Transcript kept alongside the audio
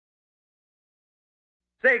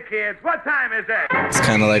Say, kids, what time is it? It's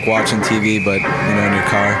kind of like watching TV, but, in your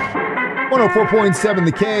car. 104.7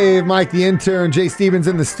 The Cave, Mike the Intern, Jay Stevens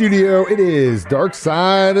in the studio. It is Dark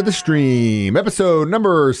Side of the Stream, episode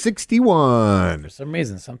number 61. For some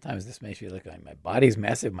reason, sometimes this makes me look like my body's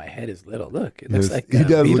massive, my head is little. Look, it looks like he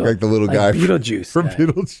does look like the little guy Beetlejuice from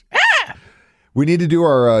Beetlejuice. We need to do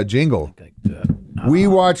our jingle. We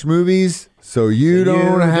watch movies, so you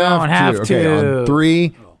don't have to. Okay, on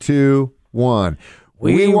 3, 2, 1.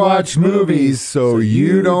 We watch movies, so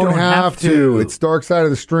you don't have to. It's Dark Side of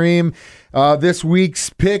the Stream. This week's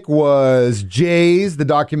pick was Jay's. The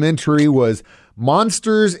documentary was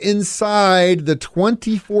Monsters Inside the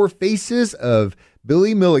 24 Faces of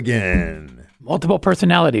Billy Milligan. Multiple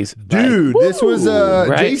personalities. Dude, right? This was,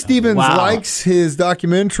 Jay Stevens likes his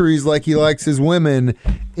documentaries like he likes his women.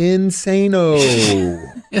 Insano.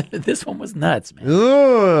 This one was nuts, man.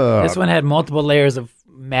 Ugh. This one had multiple layers of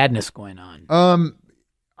madness going on.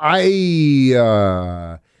 Every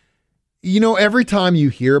time you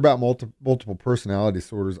hear about multiple personality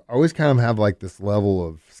disorders, I always kind of have like this level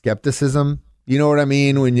of skepticism. You know what I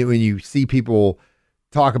mean? When you see people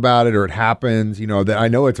talk about it or it happens, that I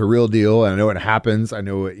know it's a real deal and I know it happens. I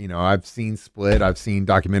know it, I've seen Split. I've seen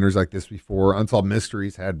documentaries like this before. Unsolved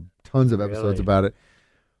Mysteries had tons of episodes about it.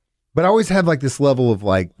 But I always have like this level of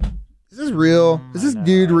like, is this real? Is this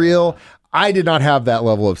dude real? I did not have that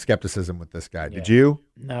level of skepticism with this guy. Did you?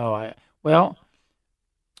 No,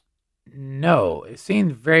 no. It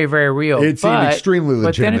seemed very, very real. It seemed extremely legitimate.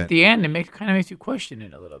 But then at the end, it kind of makes you question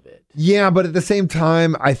it a little bit. Yeah, but at the same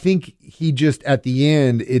time, I think he just, at the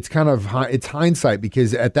end, it's hindsight,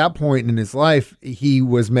 because at that point in his life, he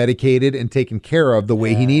was medicated and taken care of the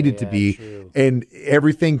way he needed to be. True. And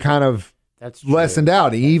everything kind of lessened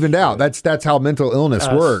out, evened out. That's how mental illness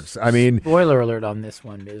works. I mean, spoiler alert on this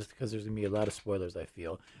one is because there's gonna be a lot of spoilers. I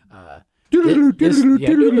feel this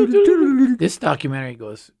documentary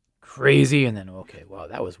goes crazy, and then wow,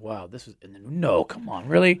 that was wild. And then no, come on,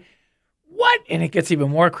 really, what? And it gets even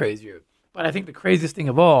more crazier. But I think the craziest thing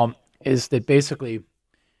of all is that basically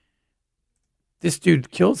this dude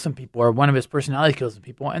killed some people, or one of his personalities killed some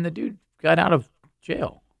people, and the dude got out of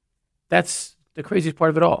jail. That's the craziest part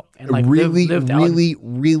of it all. And like really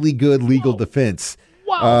good legal defense.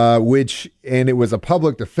 Wow. And it was a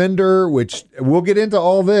public defender, which we'll get into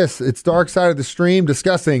all this. It's Dark Side of the Stream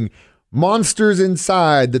discussing Monsters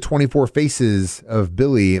Inside the 24 Faces of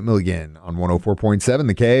Billy Milligan on 104.7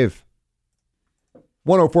 The Cave.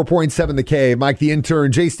 104.7 The Cave. Mike the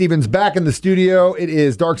Intern, Jay Stevens back in the studio. It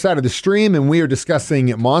is Dark Side of the Stream, and we are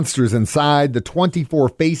discussing Monsters Inside the 24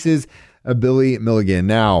 Faces Billy Milligan.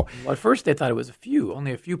 Now, at first they thought it was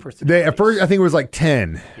only a few personalities. At first, I think it was like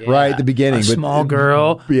 10, right at the beginning. A small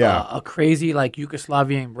girl, a crazy like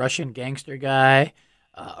Yugoslavian Russian gangster guy,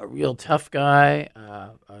 a real tough guy,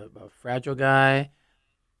 a fragile guy.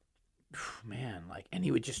 Man, and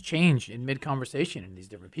he would just change in mid conversation in these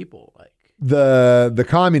different people. Like the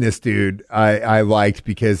communist dude, I liked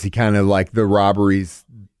because he kind of like the robberies.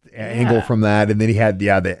 Angle from that, and then he had the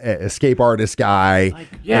escape artist guy,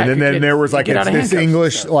 and then there was like this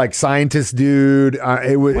English like scientist dude.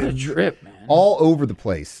 It was what a trip, man! All over the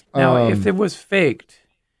place. Now, if it was faked,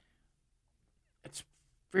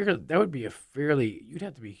 that would be you'd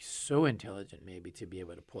have to be so intelligent maybe to be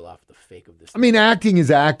able to pull off the fake of this. I mean, acting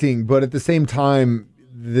is acting, but at the same time,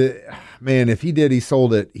 if he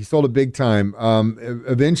sold it. He sold it big time.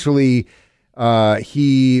 Eventually.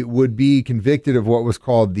 He would be convicted of what was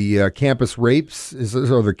called the campus rapes,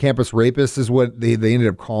 or the campus rapist is what they ended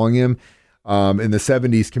up calling him. In the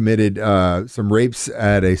 70s, committed some rapes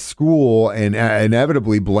at a school and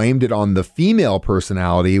inevitably blamed it on the female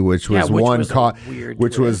personality, which was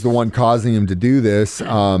the one causing him to do this.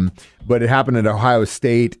 But it happened at Ohio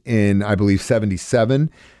State in, I believe,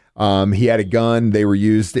 77. He had a gun, they were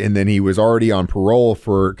used, and then he was already on parole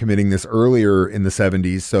for committing this earlier in the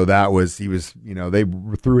 70s. So they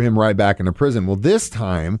threw him right back into prison. Well, this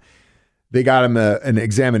time they got him an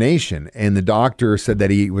examination, and the doctor said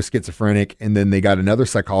that he was schizophrenic. And then they got another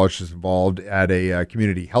psychologist involved at a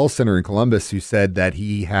community health center in Columbus who said that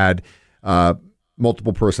he had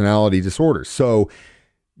multiple personality disorders. So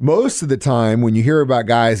most of the time, when you hear about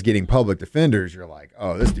guys getting public defenders, you're like,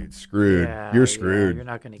 "Oh, this dude's screwed. You're screwed." You're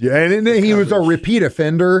not going to get and then he was a repeat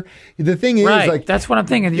offender. The thing is, that's what I'm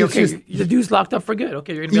thinking. The dude's locked up for good.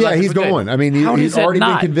 Okay, you're going to be locked up for good. he's going. I mean, he's already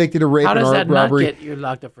been convicted of rape and robbery. How does that not get you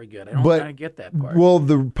locked up for good? I don't kind of get that part. Well,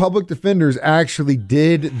 the public defenders actually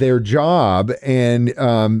did their job and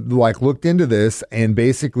looked into this and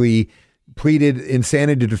basically pleaded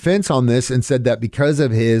insanity defense on this and said that because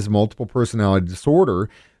of his multiple personality disorder,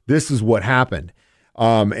 this is what happened.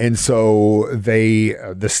 And so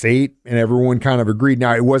the state and everyone kind of agreed.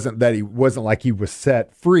 Now, it wasn't like he was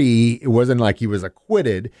set free. It wasn't like he was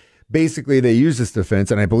acquitted. Basically, they used this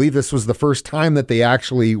defense, and I believe this was the first time that they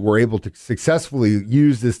actually were able to successfully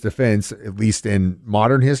use this defense, at least in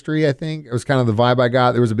modern history, I think. It was kind of the vibe I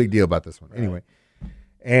got. There was a big deal about this one. Right. Anyway,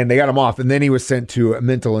 and they got him off, and then he was sent to a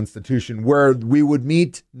mental institution where we would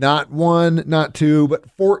meet not one, not two, but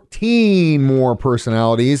 14 more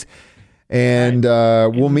personalities. And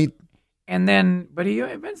we'll meet. And then, but he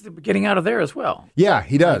ends up getting out of there as well. Yeah,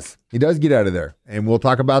 he does. He does get out of there. And we'll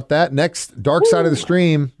talk about that next. Dark Side of the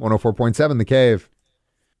Stream, 104.7 The Cave.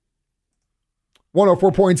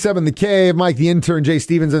 104.7 The Cave. Mike, the intern, Jay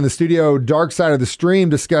Stevens in the studio. Dark Side of the Stream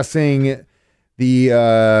discussing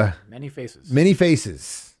the Many Faces. Many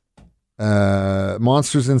Faces.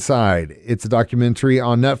 Monsters Inside. It's a documentary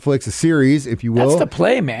on Netflix, a series, if you will. That's the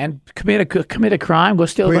play, man. Commit a crime, go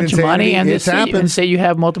steal a bunch of money, and say you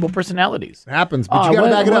have multiple personalities. It happens, but you got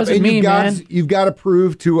to back it up. And you've got to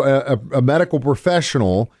prove to a medical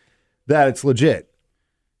professional that it's legit.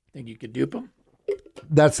 Think you could dupe them?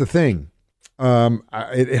 That's the thing.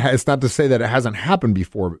 It's not to say that it hasn't happened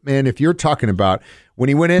before, but man, if you're talking about when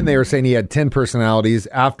he went in, they were saying he had 10 personalities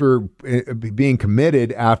after being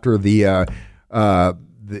committed after the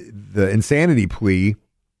insanity plea.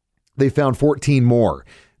 They found 14 more.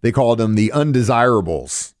 They called them the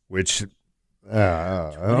undesirables, which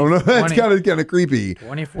I don't know. That's kind of creepy.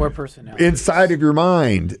 24 personalities inside of your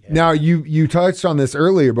mind. Yeah. Now you touched on this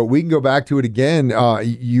earlier, but we can go back to it again.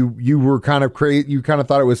 You were kind of crazy. You kind of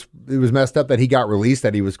thought it was messed up that he got released,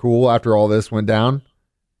 that he was cool after all this went down.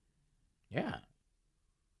 Yeah.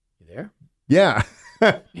 You there? Yeah.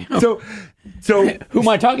 So who am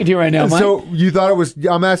I talking to right now, Mike? So you thought it was?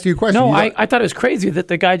 I'm asking you a question. No, I thought it was crazy that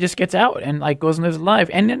the guy just gets out and like goes and lives his life,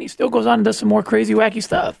 and then he still goes on and does some more crazy, wacky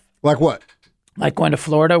stuff. Like what? Like going to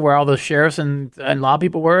Florida where all the sheriffs and law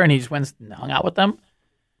people were, and he just went and hung out with them.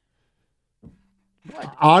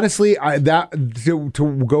 What? Honestly, to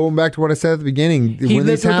going back to what I said at the beginning, he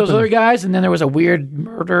lived with those other guys, and then there was a weird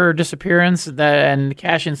murder disappearance and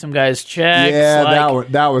cashing some guy's checks. Yeah,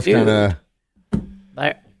 that was kind of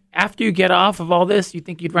like. After you get off of all this, you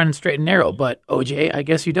think you'd run straight and narrow, but OJ, I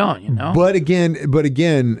guess you don't, you know? But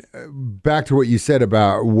again, back to what you said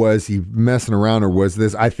about was he messing around or was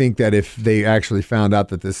this? I think that if they actually found out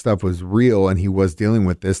that this stuff was real and he was dealing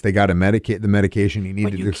with this, they got to medicate the medication he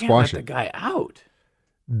needed to squash it. But you can't let the guy out.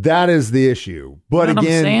 That is the issue. But you know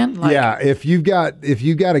again, if you've got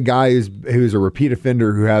a guy who's a repeat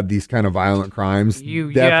offender who had these kind of violent crimes,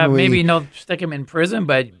 maybe stick him in prison,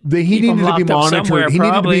 but he needed to be monitored. He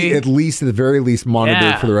needed to be at the very least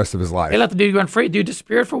monitored for the rest of his life. They let the dude run free. Dude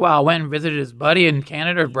disappeared for a while. Went and visited his buddy in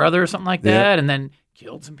Canada or brother or something like that, and then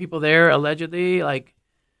killed some people there allegedly. Like,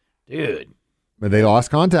 dude. But they lost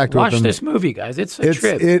contact with him. Watch this movie, guys. It's a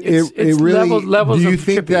trip. It really. Levels do you of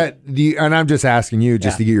think trippy. And I'm just asking you,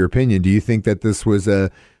 just to get your opinion. Do you think that this was a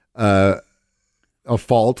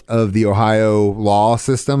fault of the Ohio law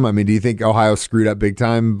system? I mean, do you think Ohio screwed up big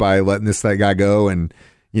time by letting that guy go? And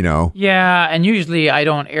Yeah, and usually I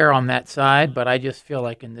don't err on that side, but I just feel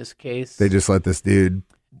like in this case they just let this dude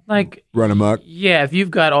run amok. Yeah, if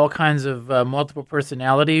you've got all kinds of multiple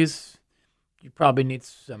personalities, you probably need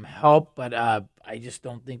some help, but I just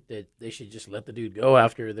don't think that they should just let the dude go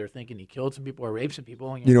after they're thinking he killed some people or raped some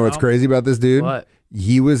people. You know what's crazy about this dude? What?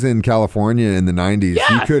 He was in California in the 90s.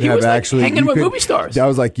 Yeah, you could he have was actually hanging with movie stars. I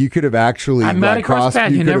was like, you could have actually crossed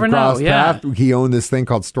paths. You never know. Yeah. He owned this thing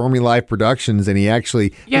called Stormy Life Productions, and he actually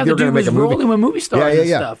the dude was rolling with movie stars and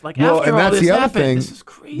stuff. Like after all this happened, this is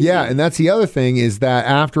crazy. Yeah, and that's the other thing is that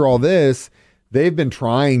after all this, they've been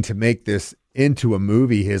trying to make this into a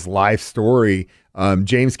movie, his life story.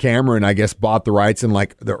 James Cameron, I guess, bought the rights in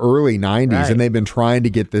like the early 90s, and they've been trying to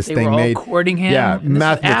get this thing made. Courting him. Yeah,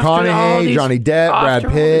 Matthew McConaughey, Johnny Depp, Brad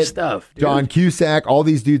Pitt, John Cusack, all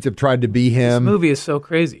these dudes have tried to be him. This movie is so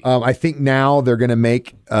crazy. I think now they're going to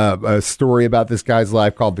make a story about this guy's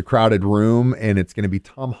life called The Crowded Room, and it's going to be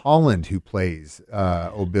Tom Holland who plays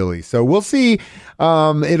old Billy. So we'll see.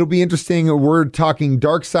 It'll be interesting. We're talking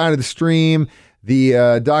Dark Side of the Stream.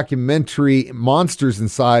 The documentary Monsters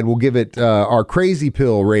Inside. We'll give it our crazy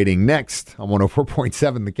pill rating next on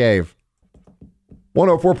 104.7 The Cave.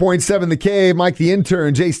 104.7 The Cave. Mike the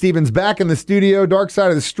intern, Jay Stevens back in the studio. Dark Side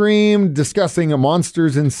of the Stream discussing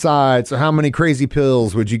Monsters Inside. So how many crazy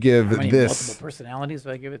pills would you give this? Multiple personalities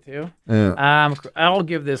would I give it to? I'll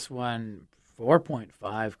give this one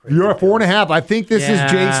 4.5. You're a 4.5. I think this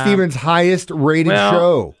is Jay Stevens' highest rated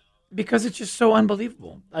show. Because it's just so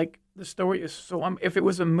unbelievable. Like, the story is so... if it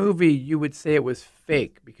was a movie, you would say it was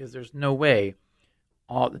fake because there's no way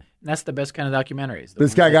That's the best kind of documentaries.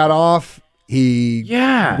 This guy got off. He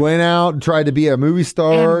went out and tried to be a movie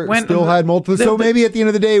star. Still had multiple. So maybe at the end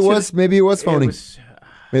of the day, it was phony.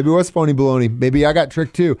 Maybe it was phony baloney. Maybe I got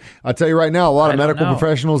tricked too. I'll tell you right now, a lot of medical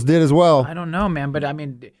professionals did as well. I don't know, man. But I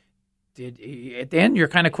mean, did he, at the end you're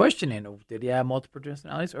kind of questioning? Did he have multiple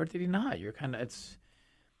personalities or did he not? You're kind of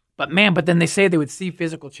But then they say they would see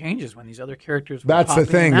physical changes when these other characters. That's the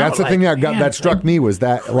thing. That's the thing that struck me was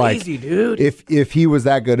that crazy, dude. If he was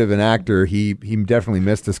that good of an actor, he definitely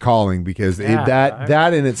missed his calling because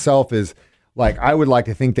that in itself is like I would like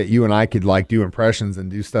to think that you and I could like do impressions and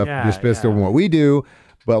do stuff just based on what we do,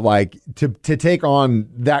 but like to take on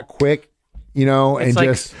that quick, you know, it's and like,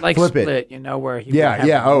 just like flip Split, it. you know, where he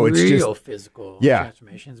it's real just physical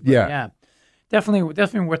transformations. But Definitely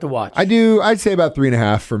worth a watch. I'd say about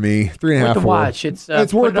 3.5 for me. 3.5. Worth a watch.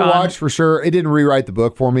 It's worth a watch for sure. It didn't rewrite the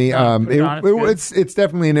book for me. It's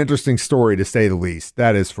definitely an interesting story to say the least.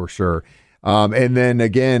 That is for sure. And then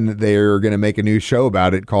again, they're going to make a new show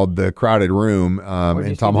about it called The Crowded Room.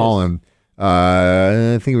 And Tom Holland.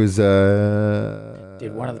 I think it was.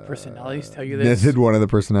 Did one of the personalities tell you this? Did one of the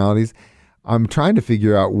personalities? I'm trying to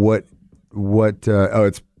figure out what.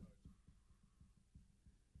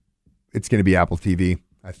 It's going to be Apple TV,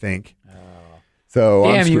 I think. So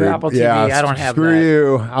damn you, Apple TV! Yeah, I don't have screw that.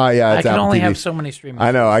 You. Yeah, it's I can Apple only TV. have so many streaming.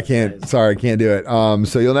 I know. I can't. Sorry, I can't do it.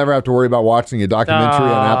 So you'll never have to worry about watching a documentary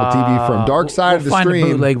on Apple TV from Dark Side of the Stream. Stream, a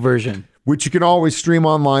bootleg version, which you can always stream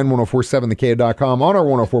online 1047thecave.com on our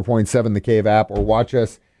 104.7 The Cave app, or watch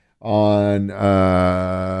us on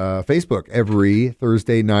Facebook every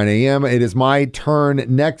Thursday 9 a.m. It is my turn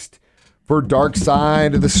next for Dark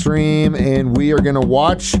Side of the Stream, and we are going to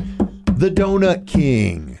watch The Donut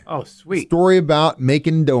King. Oh, sweet. Story about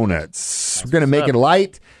making donuts. We're going to make it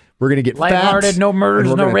light. We're going to get lighthearted, fat. No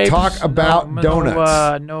murders, no rapes. Talk about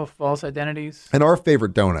donuts. No false identities. And our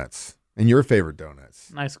favorite donuts. And your favorite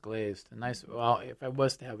donuts. Nice glazed. Well, if I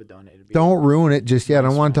was to have a donut, it'd be. Don't ruin it just yet. I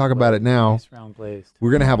want to talk about it now. Nice round glazed.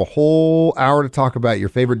 We're going to have a whole hour to talk about your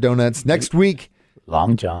favorite donuts next week.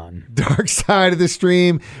 Long John. Dark Side of the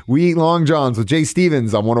Stream. We eat Long Johns with Jay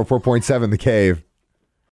Stevens on 104.7 The Cave.